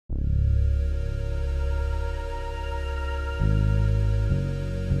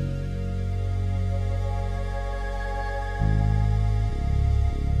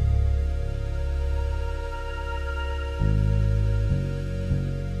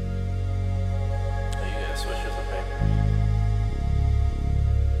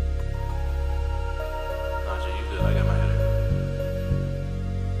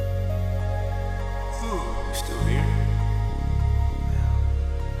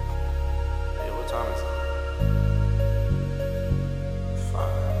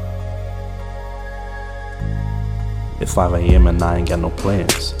It's 5 a.m. and I ain't got no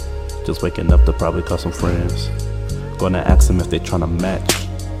plans. Just waking up to probably call some friends. Gonna ask them if they tryna match,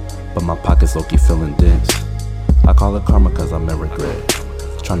 but my pockets low-key feeling dense. I call it karma cause I'm in regret,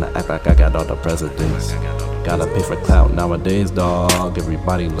 tryna act like I got all the presidents. Gotta pay for clout nowadays, dawg.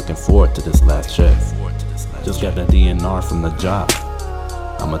 Everybody looking forward to this last check. Just got the DNR from the job.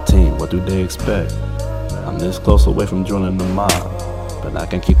 I'm a team, what do they expect? I'm this close away from joining the mob, but I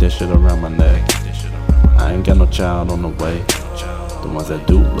can keep that shit around my neck. I ain't got no child on the way. The ones that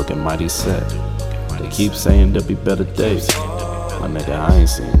do looking mighty set. They keep saying there'll be better days. My nigga, I ain't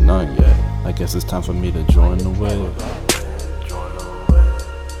seen none yet. I guess it's time for me to join the wave.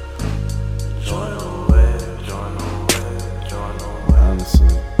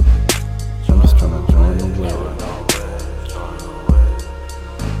 Honestly, I'm just tryna join the wave.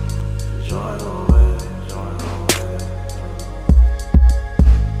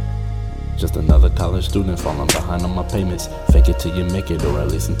 Just another college student falling behind on my payments. Fake it till you make it, or at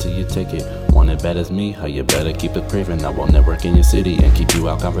least until you take it. Want it bad as me? How you better keep it craving. I will network in your city and keep you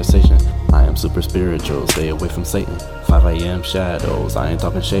out conversation. I am super spiritual, stay away from Satan. 5 a.m. shadows, I ain't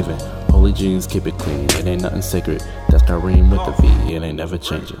talking shaving. Holy jeans, keep it clean, it ain't nothing sacred. That's Kareem with the V, it ain't never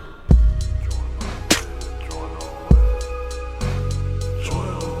changing.